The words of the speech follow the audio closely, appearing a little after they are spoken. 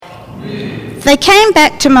They came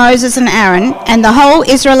back to Moses and Aaron and the whole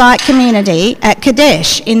Israelite community at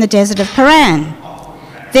Kadesh in the desert of Paran.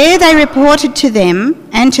 There they reported to them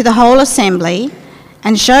and to the whole assembly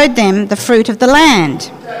and showed them the fruit of the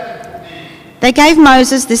land. They gave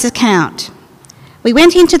Moses this account: "We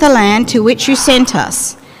went into the land to which you sent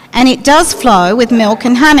us, and it does flow with milk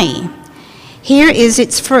and honey. Here is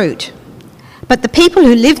its fruit. But the people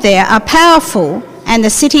who live there are powerful, and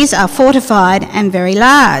the cities are fortified and very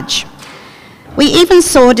large. We even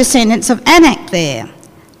saw descendants of Anak there.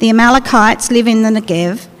 The Amalekites live in the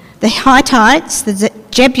Negev. The Hittites, the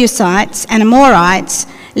Jebusites and Amorites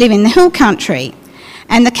live in the hill country,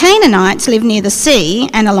 and the Canaanites live near the sea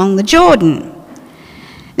and along the Jordan."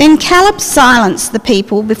 Then Caleb silenced the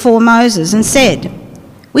people before Moses and said,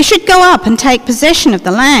 "We should go up and take possession of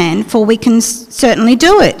the land, for we can certainly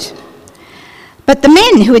do it." But the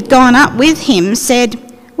men who had gone up with him said,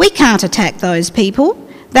 "We can't attack those people.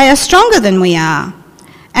 They are stronger than we are,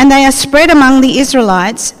 and they are spread among the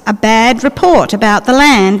Israelites a bad report about the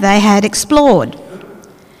land they had explored."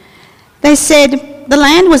 They said, "The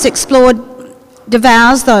land was explored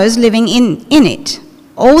devours those living in it.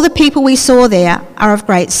 All the people we saw there are of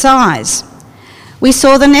great size. We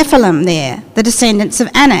saw the Nephilim there, the descendants of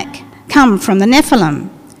Anak, come from the Nephilim.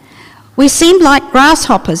 We seemed like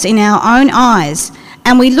grasshoppers in our own eyes,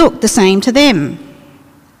 and we looked the same to them."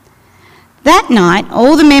 That night,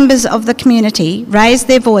 all the members of the community raised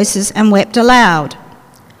their voices and wept aloud.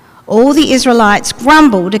 All the Israelites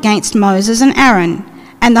grumbled against Moses and Aaron,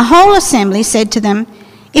 and the whole assembly said to them,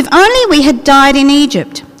 "If only we had died in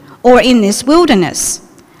Egypt or in this wilderness.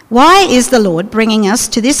 Why is the Lord bringing us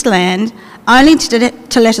to this land only to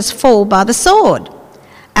let us fall by the sword?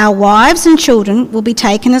 Our wives and children will be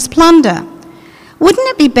taken as plunder. Wouldn't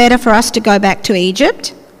it be better for us to go back to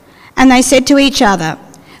Egypt?" And they said to each other,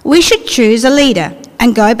 "We should choose a leader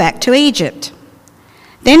and go back to Egypt."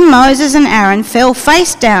 Then Moses and Aaron fell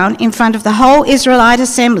face down in front of the whole Israelite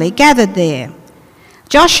assembly gathered there.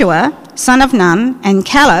 Joshua, son of Nun, and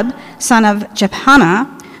Caleb, son of Jephunneh,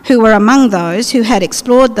 who were among those who had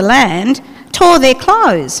explored the land, tore their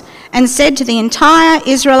clothes and said to the entire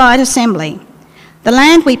Israelite assembly, "The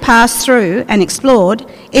land we passed through and explored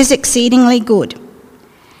is exceedingly good.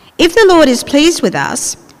 If the Lord is pleased with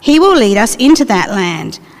us, he will lead us into that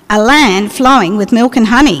land, a land flowing with milk and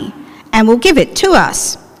honey, and will give it to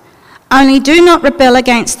us. Only do not rebel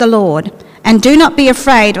against the Lord, and do not be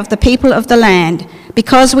afraid of the people of the land,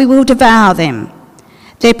 because we will devour them.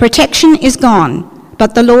 Their protection is gone,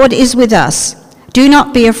 but the Lord is with us. Do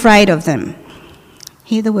not be afraid of them."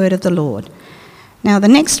 Hear the word of the Lord. Now the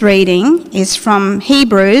next reading is from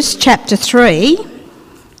Hebrews chapter 3,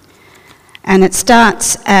 and it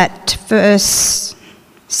starts at verse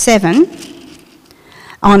 7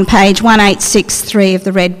 on page 1863 of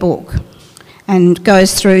the Red Book and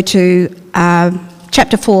goes through to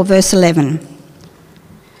chapter 4, verse 11.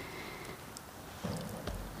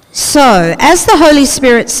 "So, as the Holy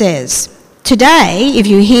Spirit says, today, if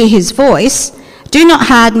you hear his voice, do not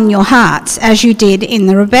harden your hearts as you did in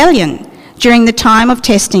the rebellion during the time of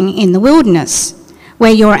testing in the wilderness,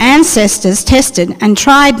 where your ancestors tested and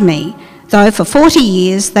tried me, though for 40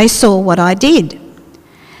 years they saw what I did.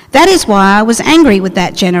 That is why I was angry with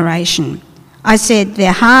that generation. I said,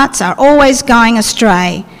 their hearts are always going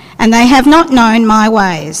astray, and they have not known my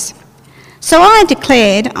ways. So I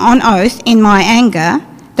declared on oath in my anger,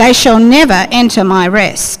 they shall never enter my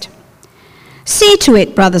rest. See to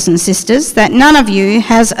it, brothers and sisters, that none of you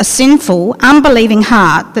has a sinful, unbelieving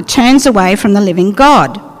heart that turns away from the living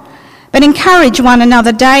God. But encourage one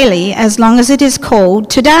another daily as long as it is called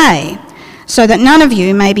today, so that none of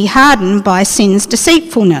you may be hardened by sin's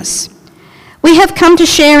deceitfulness. We have come to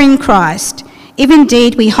share in Christ, if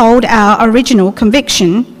indeed we hold our original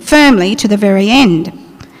conviction firmly to the very end.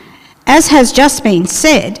 As has just been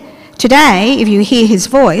said, today, if you hear his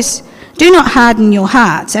voice, do not harden your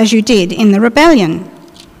hearts as you did in the rebellion.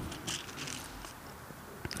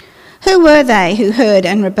 Who were they who heard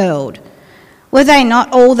and rebelled? Were they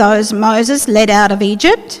not all those Moses led out of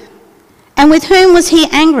Egypt? And with whom was he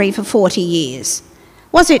angry for 40 years?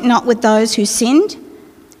 Was it not with those who sinned,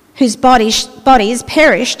 whose bodies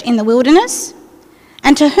perished in the wilderness?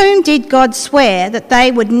 And to whom did God swear that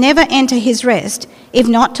they would never enter his rest, if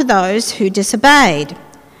not to those who disobeyed?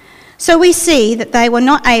 So we see that they were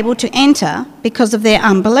not able to enter because of their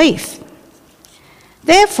unbelief.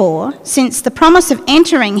 Therefore, since the promise of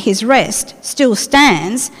entering his rest still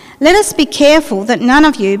stands, let us be careful that none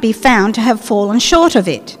of you be found to have fallen short of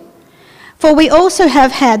it. For we also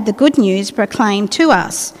have had the good news proclaimed to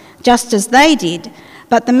us, just as they did,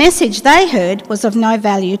 but the message they heard was of no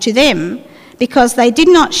value to them, because they did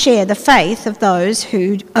not share the faith of those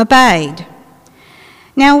who obeyed.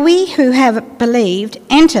 Now we who have believed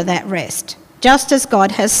enter that rest, just as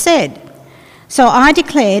God has said. So I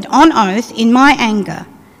declared on oath in my anger,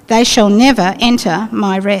 they shall never enter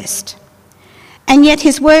my rest. And yet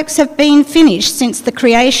his works have been finished since the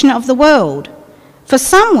creation of the world. For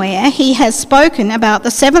somewhere he has spoken about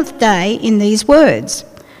the seventh day in these words.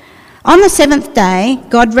 On the seventh day,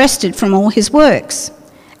 God rested from all his works.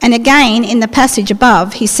 And again, in the passage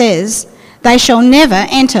above, he says, they shall never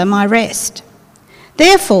enter my rest.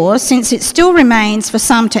 Therefore, since it still remains for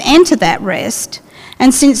some to enter that rest,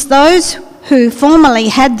 and since those who formerly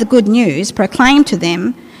had the good news proclaimed to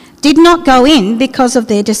them did not go in because of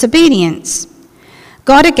their disobedience,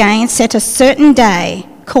 God again set a certain day,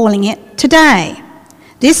 calling it today.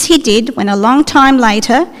 This he did when a long time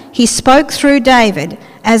later he spoke through David,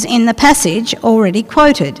 as in the passage already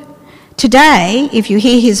quoted. Today, if you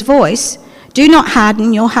hear his voice, do not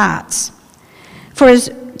harden your hearts. For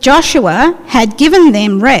as Joshua had given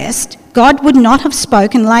them rest, God would not have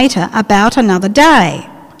spoken later about another day.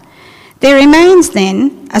 There remains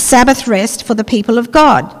then a Sabbath rest for the people of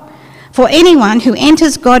God. For anyone who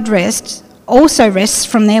enters God's rest also rests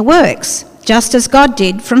from their works, just as God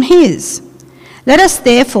did from his. Let us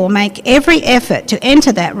therefore make every effort to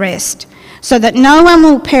enter that rest, so that no one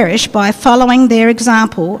will perish by following their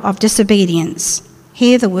example of disobedience.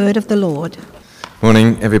 Hear the word of the Lord.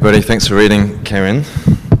 Morning, everybody. Thanks for reading, Karen.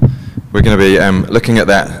 We're going to be looking at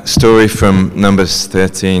that story from Numbers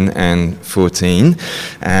 13 and 14.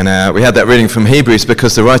 And we had that reading from Hebrews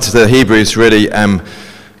because the writer of the Hebrews really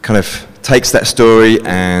kind of takes that story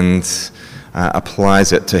and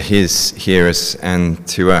applies it to his hearers and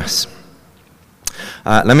to us.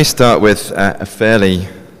 Let me start with a fairly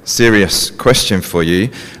serious question for you.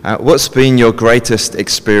 What's been your greatest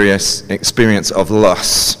experience of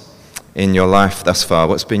loss in your life thus far?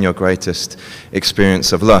 What's been your greatest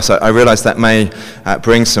experience of loss? I realise that may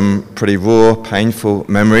bring some pretty raw, painful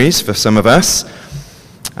memories for some of us.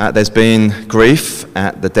 There's been grief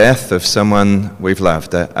at the death of someone we've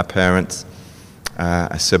loved, a parent,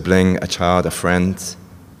 a sibling, a child, a friend.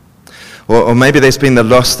 Or maybe there's been the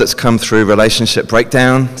loss that's come through relationship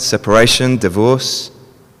breakdown, separation, divorce.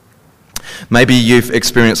 Maybe you've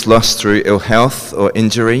experienced loss through ill health or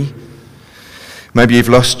injury. Maybe you've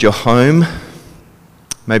lost your home.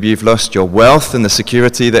 Maybe you've lost your wealth and the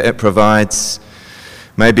security that it provides.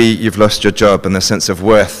 Maybe you've lost your job and the sense of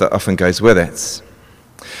worth that often goes with it.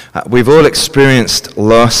 We've all experienced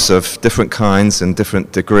loss of different kinds and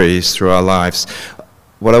different degrees through our lives.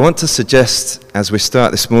 What I want to suggest as we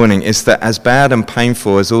start this morning is that as bad and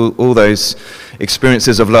painful as all those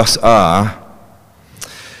experiences of loss are,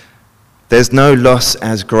 there's no loss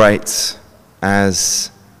as great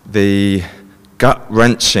as the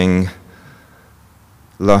gut-wrenching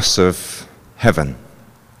loss of heaven.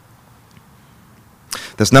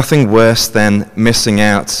 There's nothing worse than missing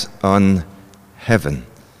out on heaven.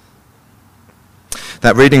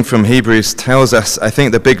 That reading from Hebrews tells us, I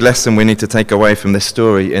think, the big lesson we need to take away from this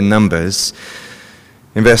story in Numbers.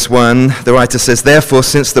 In verse 1, the writer says, therefore,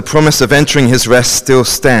 since the promise of entering his rest still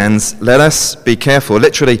stands, let us be careful,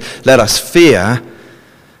 literally, let us fear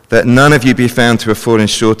that none of you be found to have fallen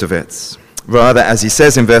short of it. Rather, as he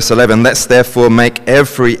says in verse 11, let's therefore make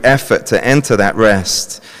every effort to enter that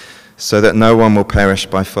rest, so that no one will perish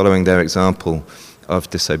by following their example of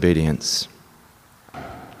disobedience.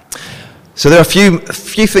 So there are a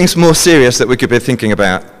few things more serious that we could be thinking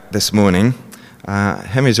about this morning.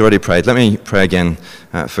 Henry's already prayed. Let me pray again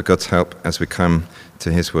for God's help as we come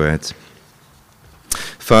to his word.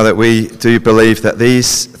 Father, we do believe that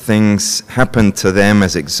these things happened to them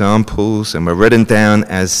as examples and were written down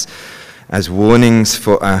as warnings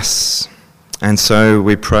for us. And so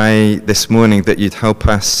we pray this morning that you'd help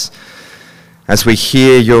us as we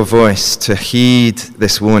hear your voice to heed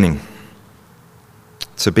this warning,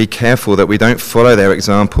 to be careful that we don't follow their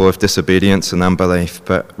example of disobedience and unbelief,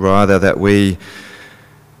 but rather that we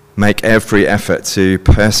make every effort to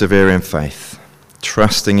persevere in faith,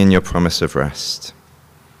 trusting in your promise of rest.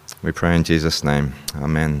 We pray in Jesus' name.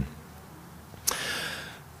 Amen.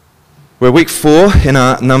 We're week 4 in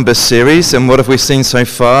our Numbers series, and what have we seen so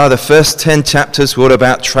far? The first 10 chapters were all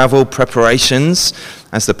about travel preparations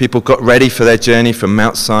as the people got ready for their journey from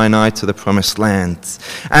Mount Sinai to the Promised Land.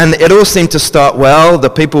 And it all seemed to start well. The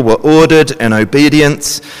people were ordered and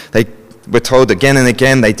obedient. They were told again and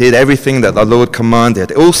again they did everything that the Lord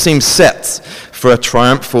commanded. It all seemed set for a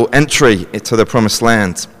triumphal entry into the Promised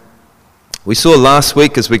Land. We saw last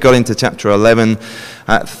week as we got into chapter 11,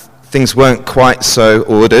 things weren't quite so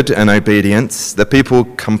ordered and obedient. The people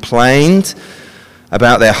complained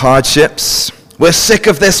about their hardships. We're sick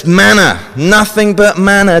of this manna, nothing but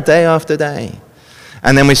manna day after day.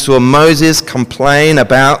 And then we saw Moses complain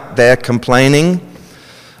about their complaining.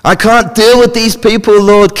 I can't deal with these people,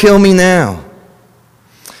 Lord, kill me now.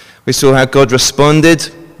 We saw how God responded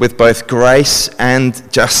with both grace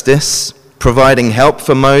and justice, providing help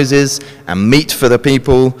for Moses and meat for the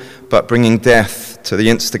people, but bringing death to the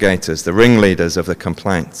instigators, the ringleaders of the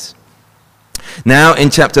complaints. Now in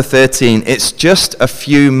chapter 13, it's just a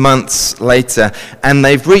few months later, and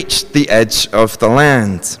they've reached the edge of the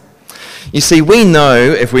land. You see, we know,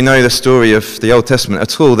 if we know the story of the Old Testament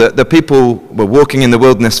at all, that the people were walking in the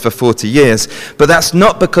wilderness for 40 years, but that's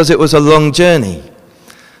not because it was a long journey.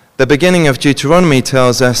 The beginning of Deuteronomy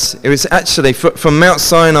tells us it was actually from Mount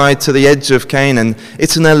Sinai to the edge of Canaan,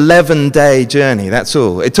 it's an 11-day journey, that's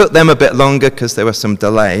all. It took them a bit longer because there were some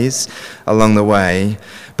delays along the way,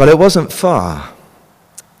 but it wasn't far.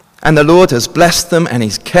 And the Lord has blessed them and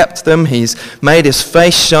he's kept them. He's made his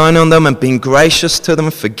face shine on them and been gracious to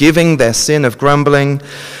them, forgiving their sin of grumbling.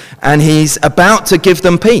 And he's about to give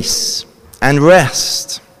them peace and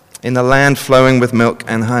rest in the land flowing with milk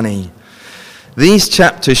and honey. These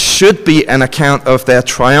chapters should be an account of their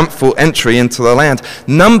triumphal entry into the land.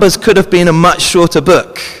 Numbers could have been a much shorter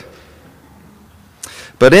book.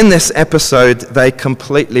 But in this episode, they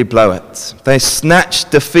completely blow it. They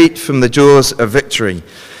snatch defeat from the jaws of victory.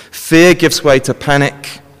 Fear gives way to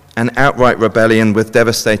panic and outright rebellion with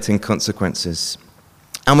devastating consequences.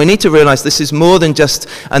 And we need to realize this is more than just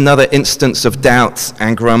another instance of doubt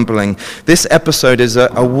and grumbling. This episode is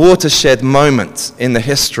a watershed moment in the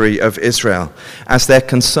history of Israel as they're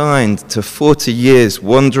consigned to 40 years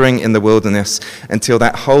wandering in the wilderness until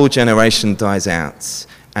that whole generation dies out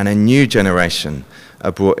and a new generation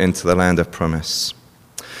are brought into the land of promise.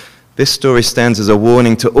 This story stands as a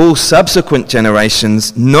warning to all subsequent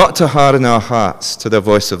generations not to harden our hearts to the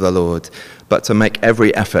voice of the Lord, but to make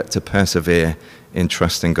every effort to persevere in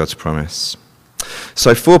trusting God's promise.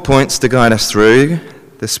 So 4 points to guide us through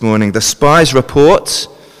this morning. The spies' report,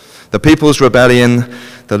 the people's rebellion,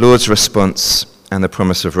 the Lord's response, and the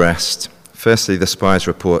promise of rest. Firstly, the spies'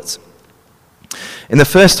 report. In the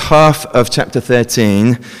first half of chapter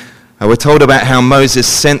 13, we're told about how Moses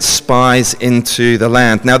sent spies into the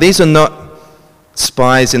land. Now, these are not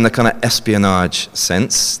spies in the kind of espionage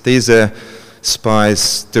sense. These are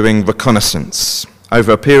spies doing reconnaissance.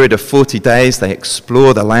 Over a period of 40 days, they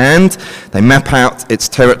explore the land. They map out its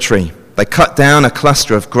territory. They cut down a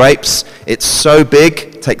cluster of grapes. It's so big,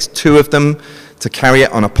 it takes 2 of them to carry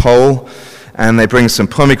it on a pole. And they bring some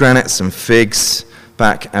pomegranates and figs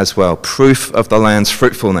back as well, proof of the land's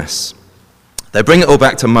fruitfulness. They bring it all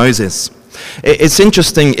back to Moses. It's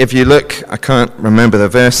interesting if you look, I can't remember the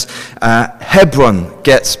verse, Hebron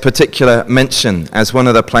gets particular mention as one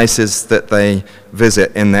of the places that they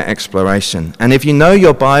visit in their exploration. And if you know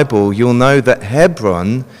your Bible, you'll know that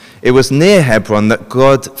Hebron, it was near Hebron that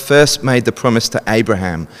God first made the promise to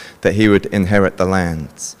Abraham that he would inherit the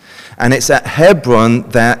land. And it's at Hebron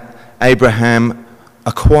that Abraham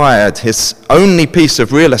acquired his only piece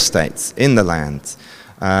of real estate in the land,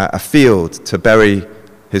 a field to bury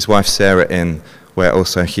his wife Sarah in, where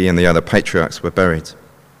also he and the other patriarchs were buried.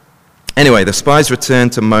 Anyway, the spies return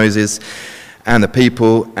to Moses and the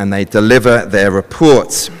people, and they deliver their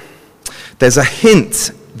report. There's a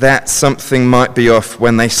hint that something might be off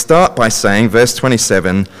when they start by saying, verse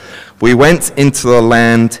 27, "We went into the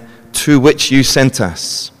land to which you sent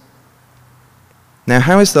us." Now,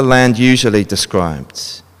 how is the land usually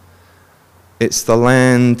described? It's the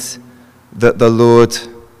land that the Lord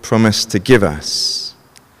promised to give us.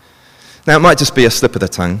 Now, it might just be a slip of the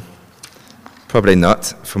tongue. Probably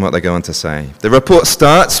not, from what they go on to say. The report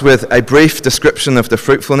starts with a brief description of the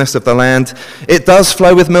fruitfulness of the land. It does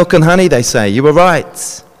flow with milk and honey, they say. You were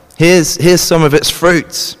right. Here's some of its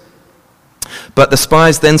fruit. But the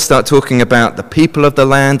spies then start talking about the people of the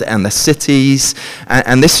land and the cities,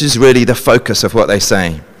 and this is really the focus of what they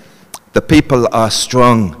say. The people are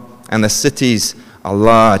strong, and the cities are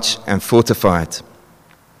large and fortified.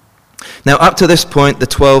 Now, up to this point, the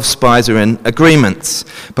 12 spies are in agreement.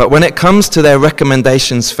 But when it comes to their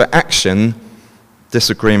recommendations for action,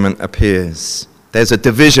 disagreement appears. There's a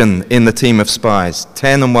division in the team of spies,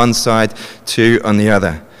 10 on one side, 2 on the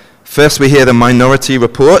other. First, we hear the minority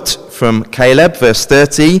report from Caleb, verse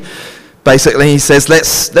 30. Basically, he says,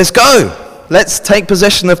 let's go. Let's take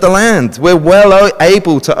possession of the land. We're well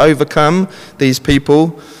able to overcome these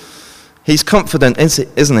people. He's confident,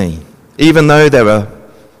 isn't he? Even though there are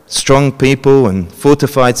strong people and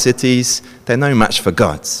fortified cities, they're no match for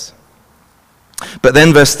God's. But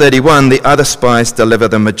then verse 31, the other spies deliver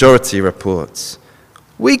the majority reports.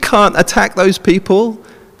 We can't attack those people.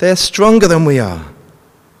 They're stronger than we are.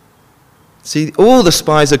 See, all the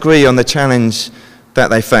spies agree on the challenge that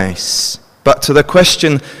they face. But to the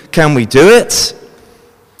question, can we do it?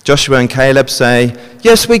 Joshua and Caleb say,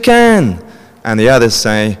 yes, we can. And the others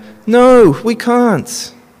say, no, we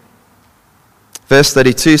can't. Verse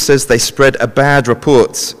 32 says they spread a bad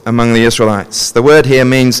report among the Israelites. The word here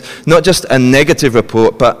means not just a negative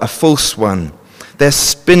report, but a false one. They're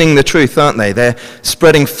spinning the truth, aren't they? They're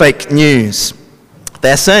spreading fake news.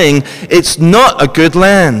 They're saying it's not a good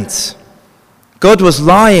land. God was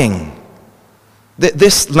lying.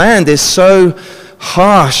 This land is so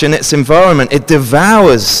harsh in its environment. It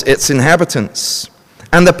devours its inhabitants.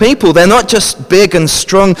 And the people, they're not just big and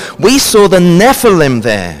strong. We saw the Nephilim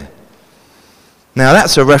there. Now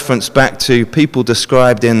that's a reference back to people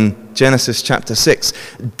described in Genesis chapter 6,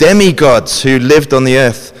 demigods who lived on the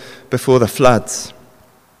earth before the floods.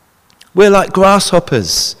 We're like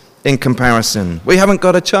grasshoppers in comparison. We haven't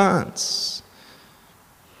got a chance.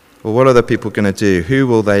 Well, what are the people going to do? Who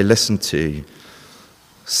will they listen to?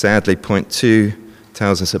 Sadly, point 2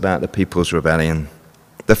 tells us about the people's rebellion.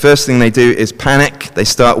 The first thing they do is panic. They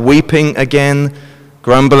start weeping again,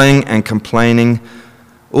 grumbling and complaining.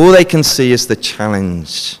 All they can see is the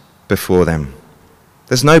challenge before them.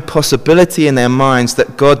 There's no possibility in their minds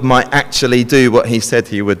that God might actually do what he said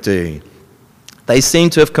he would do. They seem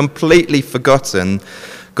to have completely forgotten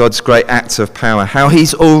God's great acts of power, how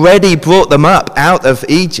he's already brought them up out of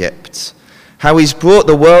Egypt, how he's brought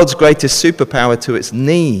the world's greatest superpower to its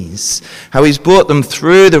knees, how he's brought them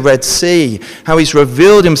through the Red Sea, how he's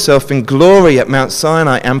revealed himself in glory at Mount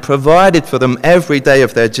Sinai and provided for them every day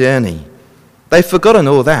of their journey. They've forgotten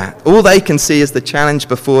all that. All they can see is the challenge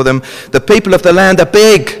before them. The people of the land are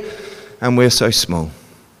big, and we're so small.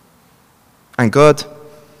 And God,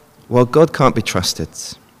 well, God can't be trusted.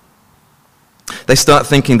 They start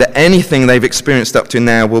thinking that anything they've experienced up to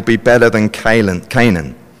now will be better than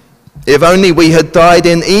Canaan. If only we had died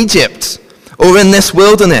in Egypt or in this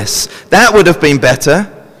wilderness, that would have been better.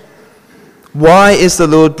 Why is the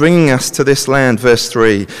Lord bringing us to this land? Verse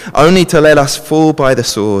 3, only to let us fall by the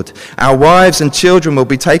sword. Our wives and children will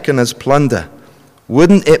be taken as plunder.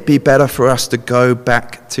 Wouldn't it be better for us to go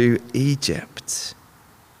back to Egypt?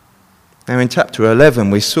 Now in chapter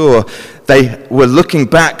 11 we saw they were looking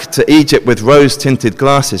back to Egypt with rose-tinted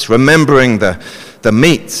glasses, remembering the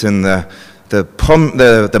meat and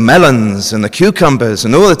the melons and the cucumbers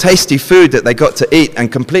and all the tasty food that they got to eat,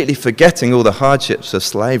 and completely forgetting all the hardships of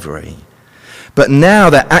slavery. But now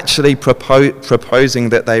they're actually proposing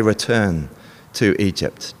that they return to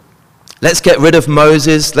Egypt. Let's get rid of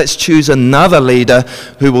Moses. Let's choose another leader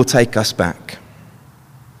who will take us back.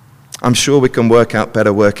 I'm sure we can work out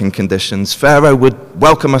better working conditions. Pharaoh would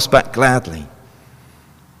welcome us back gladly.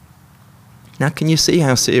 Now, can you see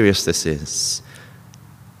how serious this is?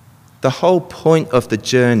 The whole point of the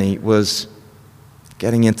journey was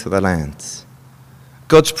getting into the land.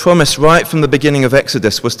 God's promise right from the beginning of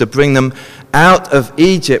Exodus was to bring them out of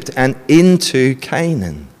Egypt and into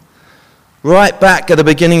Canaan. Right back at the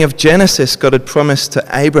beginning of Genesis, God had promised to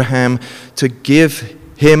Abraham to give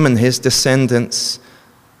him and his descendants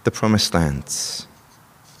the promised land.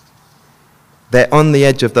 They're on the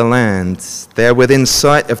edge of the land. They're within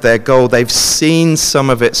sight of their goal. They've seen some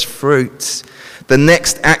of its fruit. The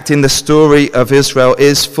next act in the story of Israel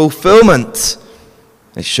is fulfillment.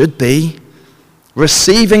 It should be.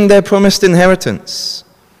 Receiving their promised inheritance.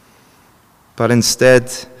 But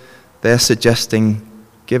instead, they're suggesting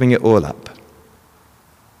giving it all up.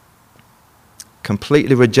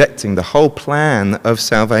 Completely rejecting the whole plan of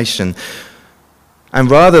salvation.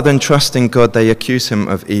 And rather than trusting God, they accuse him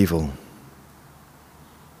of evil.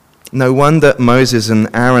 No wonder Moses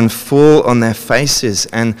and Aaron fall on their faces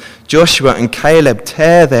and Joshua and Caleb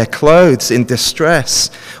tear their clothes in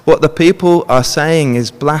distress. What the people are saying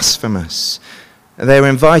is blasphemous. They're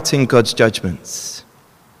inviting God's judgments.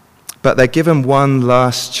 But they're given one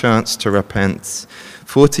last chance to repent.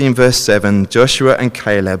 14 verse 7, Joshua and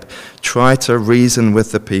Caleb try to reason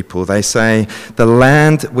with the people. They say, the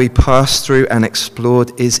land we passed through and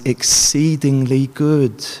explored is exceedingly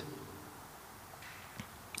good.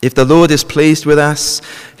 If the Lord is pleased with us,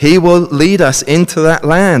 he will lead us into that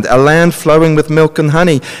land, a land flowing with milk and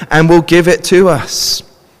honey, and will give it to us.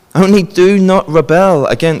 Only do not rebel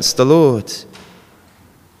against the Lord.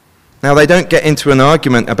 Now, they don't get into an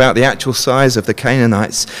argument about the actual size of the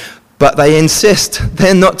Canaanites, but they insist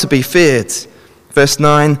they're not to be feared. Verse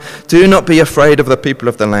 9, do not be afraid of the people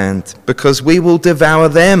of the land, because we will devour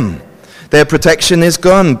them. Their protection is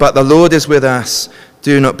gone, but the Lord is with us.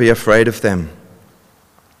 Do not be afraid of them.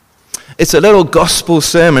 It's a little gospel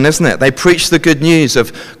sermon, isn't it? They preach the good news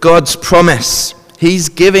of God's promise. He's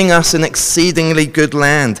giving us an exceedingly good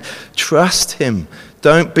land. Trust him.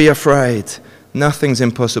 Don't be afraid. Nothing's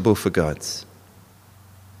impossible for God.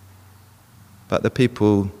 But the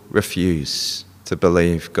people refuse to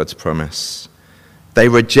believe God's promise. They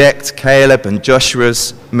reject Caleb and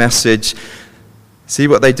Joshua's message. See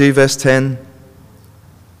what they do, verse 10?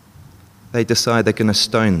 They decide they're going to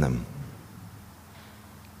stone them.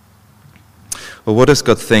 Well, what does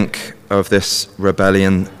God think of this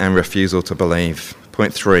rebellion and refusal to believe?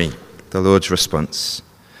 Point 3, the Lord's response.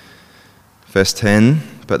 Verse 10,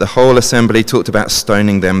 but the whole assembly talked about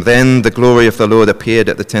stoning them. Then the glory of the Lord appeared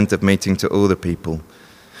at the tent of meeting to all the people.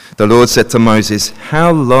 The Lord said to Moses,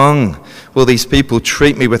 how long will these people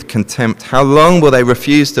treat me with contempt? How long will they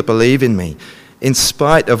refuse to believe in me, in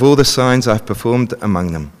spite of all the signs I've performed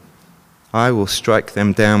among them? I will strike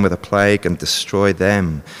them down with a plague and destroy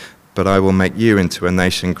them, but I will make you into a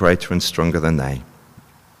nation greater and stronger than they.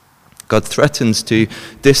 God threatens to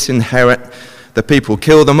disinherit the people,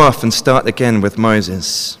 kill them off, and start again with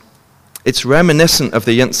Moses. It's reminiscent of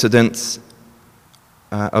the incident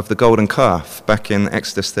of the golden calf back in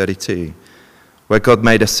Exodus 32, where God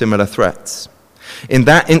made a similar threat. In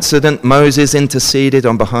that incident, Moses interceded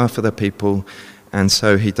on behalf of the people, and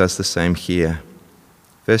so he does the same here.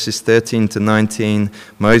 Verses 13 to 19,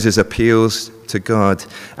 Moses appeals to God.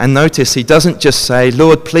 And notice, he doesn't just say,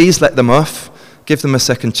 Lord, please let them off, give them a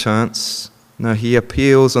second chance. No, he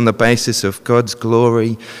appeals on the basis of God's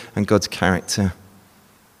glory and God's character.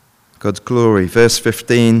 God's glory. Verse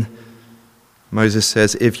 15, Moses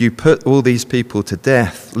says, if you put all these people to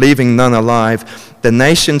death, leaving none alive, the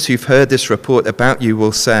nations who've heard this report about you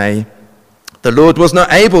will say, the Lord was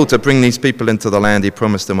not able to bring these people into the land he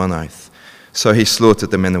promised them on oath, so he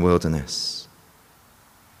slaughtered them in the wilderness.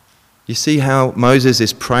 You see how Moses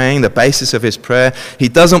is praying, the basis of his prayer? He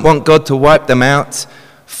doesn't want God to wipe them out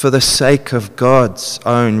for the sake of God's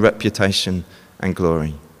own reputation and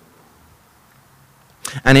glory.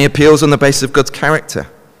 And he appeals on the basis of God's character.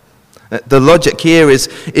 The logic here is,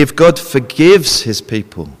 if God forgives his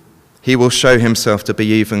people, he will show himself to be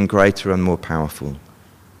even greater and more powerful.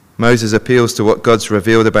 Moses appeals to what God's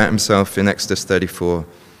revealed about himself in Exodus 34.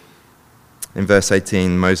 In verse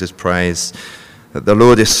 18, Moses prays that the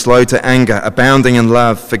Lord is slow to anger, abounding in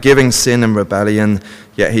love, forgiving sin and rebellion,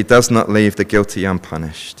 yet he does not leave the guilty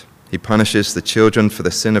unpunished. He punishes the children for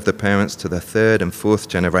the sin of the parents to the third and fourth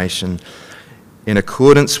generation. In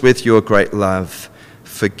accordance with your great love,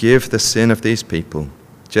 forgive the sin of these people,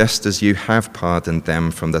 just as you have pardoned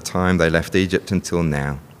them from the time they left Egypt until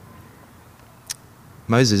now.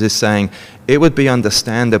 Moses is saying, it would be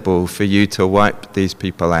understandable for you to wipe these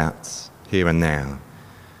people out here and now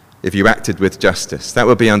if you acted with justice. That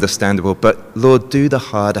would be understandable. But Lord, do the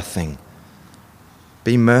harder thing.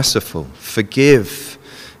 Be merciful. Forgive,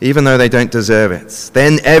 even though they don't deserve it.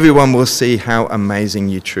 Then everyone will see how amazing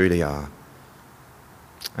you truly are.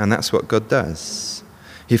 And that's what God does.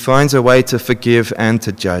 He finds a way to forgive and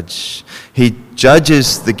to judge. He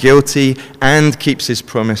judges the guilty and keeps his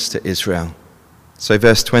promise to Israel. So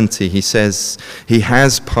verse 20, he says he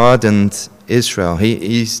has pardoned Israel.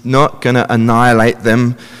 He's not going to annihilate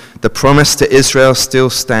them. The promise to Israel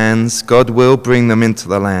still stands. God will bring them into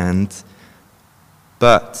the land.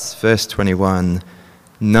 But, verse 21,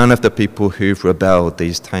 none of the people who've rebelled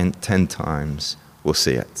these 10 times will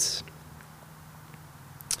see it.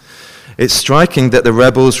 It's striking that the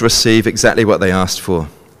rebels receive exactly what they asked for.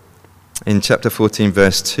 In chapter 14,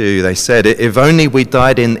 verse 2, they said, if only we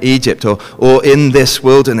died in Egypt or in this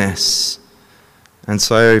wilderness. And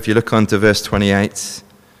so if you look on to verse 28,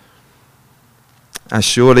 as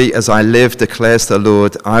surely as I live, declares the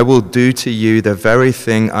Lord, I will do to you the very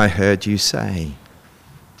thing I heard you say.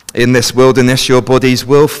 In this wilderness your bodies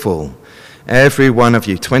will fall, every one of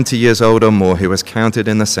you 20 years old or more who was counted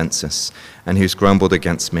in the census and who's grumbled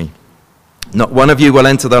against me. Not one of you will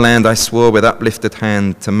enter the land I swore with uplifted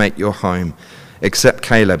hand to make your home, except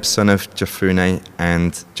Caleb, son of Jephunneh,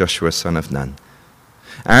 and Joshua, son of Nun.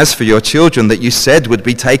 As for your children that you said would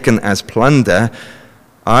be taken as plunder,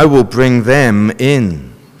 I will bring them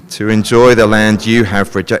in to enjoy the land you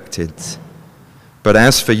have rejected. But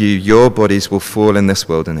as for you, your bodies will fall in this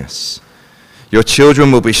wilderness. Your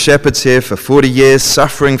children will be shepherds here for 40 years,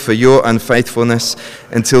 suffering for your unfaithfulness,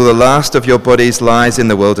 until the last of your bodies lies in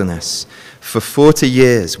the wilderness. For 40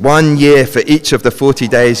 years, 1 year for each of the 40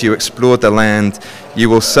 days you explored the land, you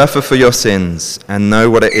will suffer for your sins and know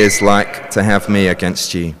what it is like to have me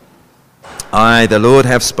against you. I, the Lord,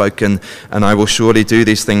 have spoken, and I will surely do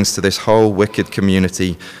these things to this whole wicked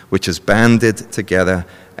community which has banded together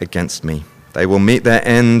against me. They will meet their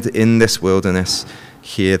end in this wilderness.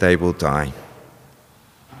 Here they will die.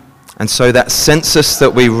 And so that census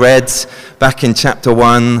that we read back in chapter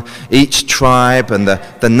 1, each tribe and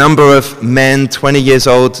the number of men 20 years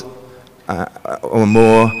old or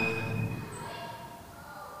more,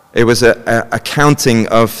 it was a counting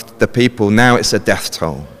of the people. Now it's a death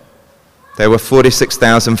toll. There were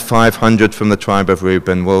 46,500 from the tribe of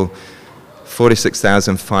Reuben. Well,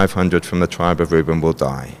 46,500 from the tribe of Reuben will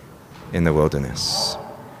die in the wilderness.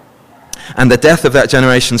 And the death of that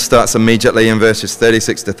generation starts immediately in verses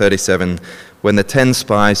 36 to 37, when the 10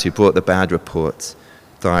 spies who brought the bad report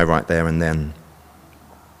die right there and then.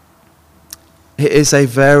 It is a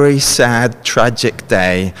very sad, tragic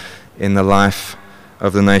day in the life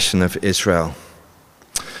of the nation of Israel.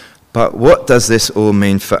 But what does this all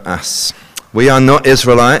mean for us? We are not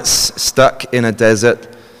Israelites stuck in a desert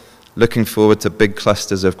looking forward to big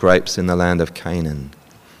clusters of grapes in the land of Canaan.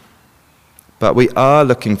 But we are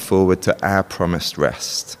looking forward to our promised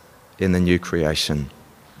rest in the new creation.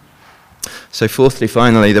 So fourthly,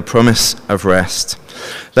 finally, the promise of rest.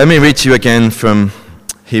 Let me read to you again from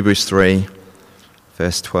Hebrews 3,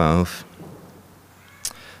 verse 12.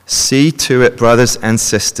 See to it, brothers and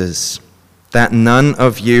sisters, that none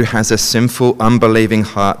of you has a sinful, unbelieving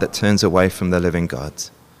heart that turns away from the living God.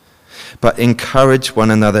 But encourage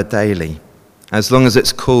one another daily, as long as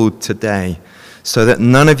it's called today, so that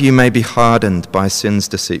none of you may be hardened by sin's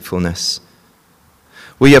deceitfulness.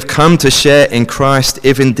 We have come to share in Christ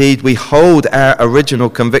if indeed we hold our original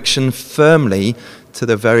conviction firmly to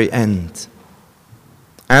the very end.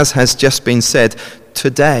 As has just been said,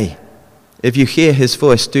 today, if you hear his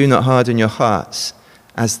voice, do not harden your hearts,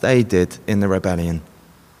 as they did in the rebellion.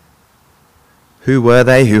 Who were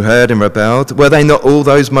they who heard and rebelled? Were they not all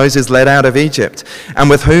those Moses led out of Egypt? And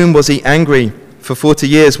with whom was he angry for 40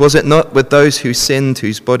 years? Was it not with those who sinned,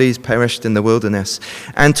 whose bodies perished in the wilderness?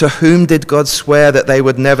 And to whom did God swear that they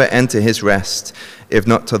would never enter his rest, if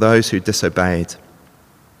not to those who disobeyed?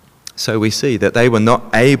 So we see that they were not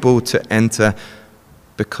able to enter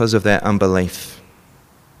because of their unbelief.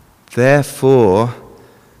 Therefore,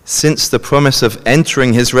 since the promise of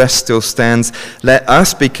entering his rest still stands, let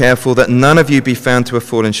us be careful that none of you be found to have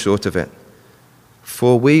fallen short of it.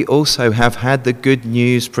 For we also have had the good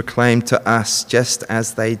news proclaimed to us just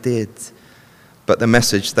as they did. But the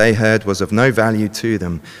message they heard was of no value to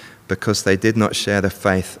them, because they did not share the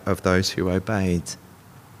faith of those who obeyed.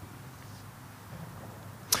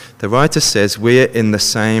 The writer says we're in the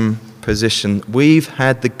same position. We've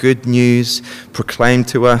had the good news proclaimed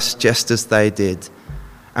to us just as they did.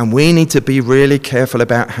 And we need to be really careful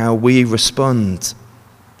about how we respond.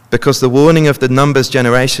 Because the warning of the Numbers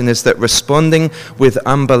generation is that responding with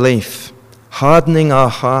unbelief, hardening our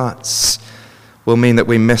hearts, will mean that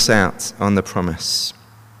we miss out on the promise.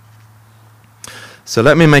 So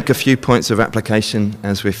let me make a few points of application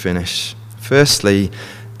as we finish. Firstly,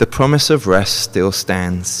 the promise of rest still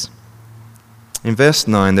stands. In verse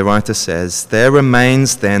 9, the writer says, "There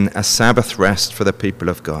remains then a Sabbath rest for the people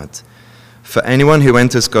of God. For anyone who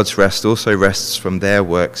enters God's rest also rests from their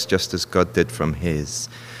works, just as God did from his.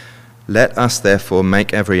 Let us therefore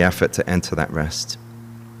make every effort to enter that rest."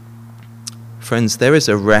 Friends, there is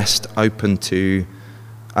a rest open to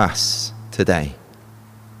us today.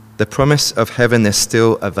 The promise of heaven is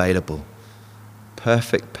still available.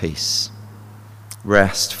 Perfect peace,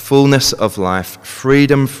 rest, fullness of life,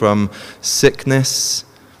 freedom from sickness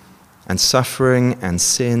and suffering and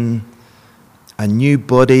sin, a new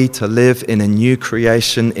body to live in a new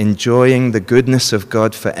creation, enjoying the goodness of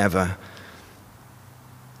God forever.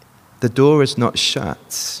 The door is not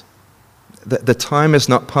shut. The time is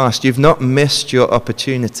not past. You've not missed your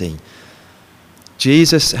opportunity.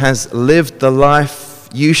 Jesus has lived the life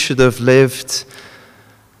you should have lived,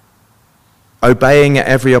 obeying at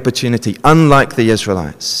every opportunity, unlike the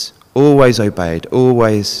Israelites. Always obeyed,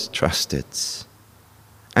 always trusted.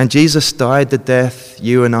 And Jesus died the death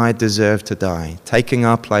you and I deserve to die, taking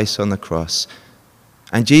our place on the cross.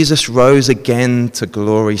 And Jesus rose again to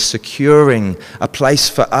glory, securing a place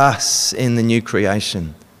for us in the new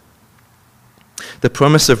creation. The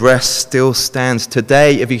promise of rest still stands.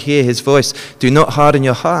 Today, if you hear his voice, do not harden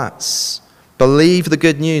your hearts. Believe the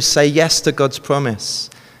good news, say yes to God's promise,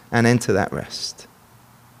 and enter that rest.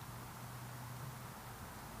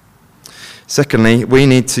 Secondly, we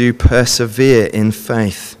need to persevere in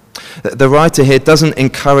faith. The writer here doesn't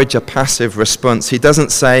encourage a passive response. He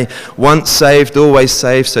doesn't say, once saved, always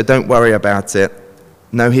saved, so don't worry about it.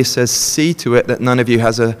 No, he says, see to it that none of you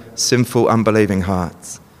has a sinful, unbelieving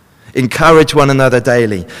heart. Encourage one another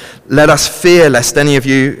daily. Let us fear lest any of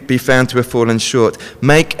you be found to have fallen short.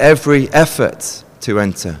 Make every effort to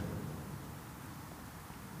enter.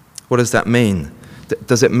 What does that mean?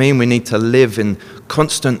 Does it mean we need to live in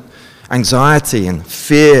constant anxiety and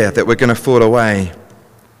fear that we're going to fall away?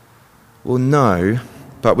 Well, no,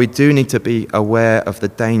 but we do need to be aware of the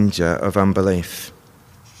danger of unbelief.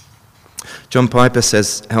 John Piper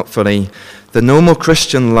says helpfully, the normal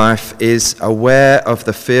Christian life is aware of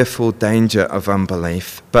the fearful danger of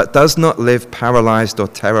unbelief, but does not live paralyzed or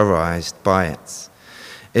terrorized by it.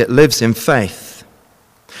 It lives in faith.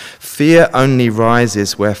 Fear only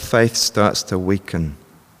rises where faith starts to weaken,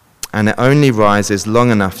 and it only rises long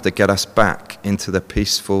enough to get us back into the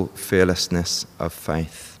peaceful fearlessness of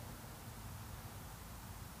faith.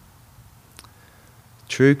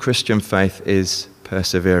 True Christian faith is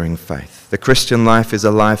persevering faith. The Christian life is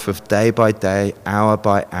a life of day by day, hour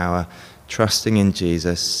by hour, trusting in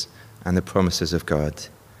Jesus and the promises of God,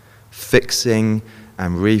 fixing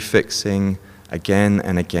and refixing again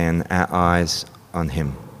and again our eyes on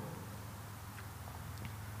Him.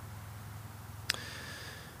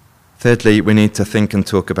 Thirdly, we need to think and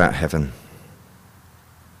talk about heaven.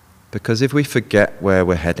 Because if we forget where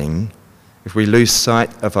we're heading, if we lose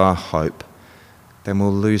sight of our hope, then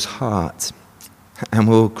we'll lose heart. And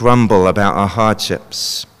we'll grumble about our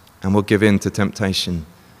hardships, and we'll give in to temptation.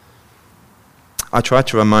 I try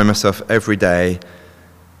to remind myself every day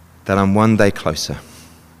that I'm one day closer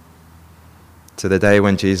to the day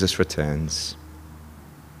when Jesus returns,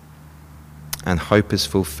 and hope is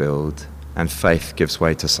fulfilled, and faith gives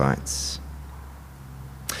way to sight.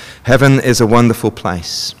 Heaven is a wonderful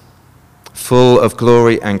place, full of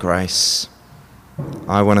glory and grace.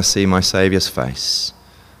 I want to see my Saviour's face.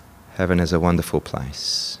 Heaven is a wonderful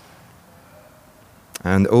place.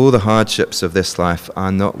 And all the hardships of this life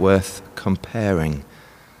are not worth comparing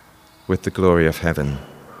with the glory of heaven.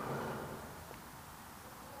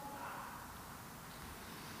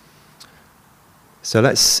 So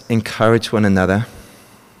let's encourage one another,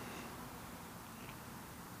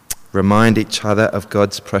 remind each other of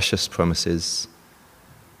God's precious promises,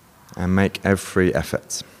 and make every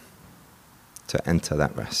effort to enter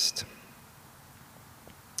that rest.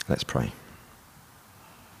 Let's pray.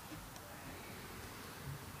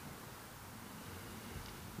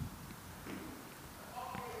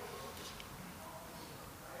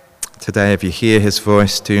 Today, if you hear His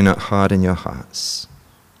voice, do not harden your hearts.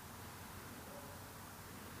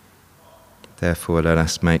 Therefore, let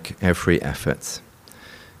us make every effort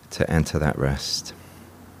to enter that rest.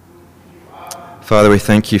 Father, we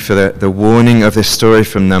thank you for the warning of this story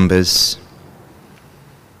from Numbers.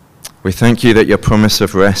 We thank you that your promise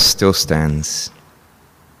of rest still stands.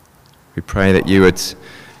 We pray that you would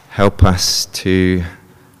help us to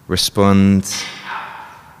respond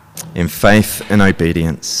in faith and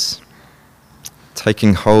obedience,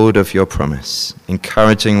 taking hold of your promise,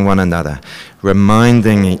 encouraging one another,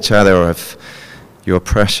 reminding each other of your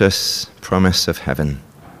precious promise of heaven,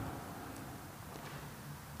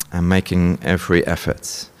 and making every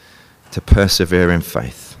effort to persevere in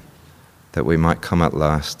faith, that we might come at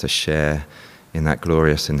last to share in that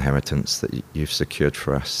glorious inheritance that you've secured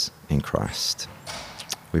for us in Christ.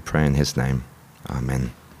 We pray in His name.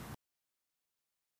 Amen.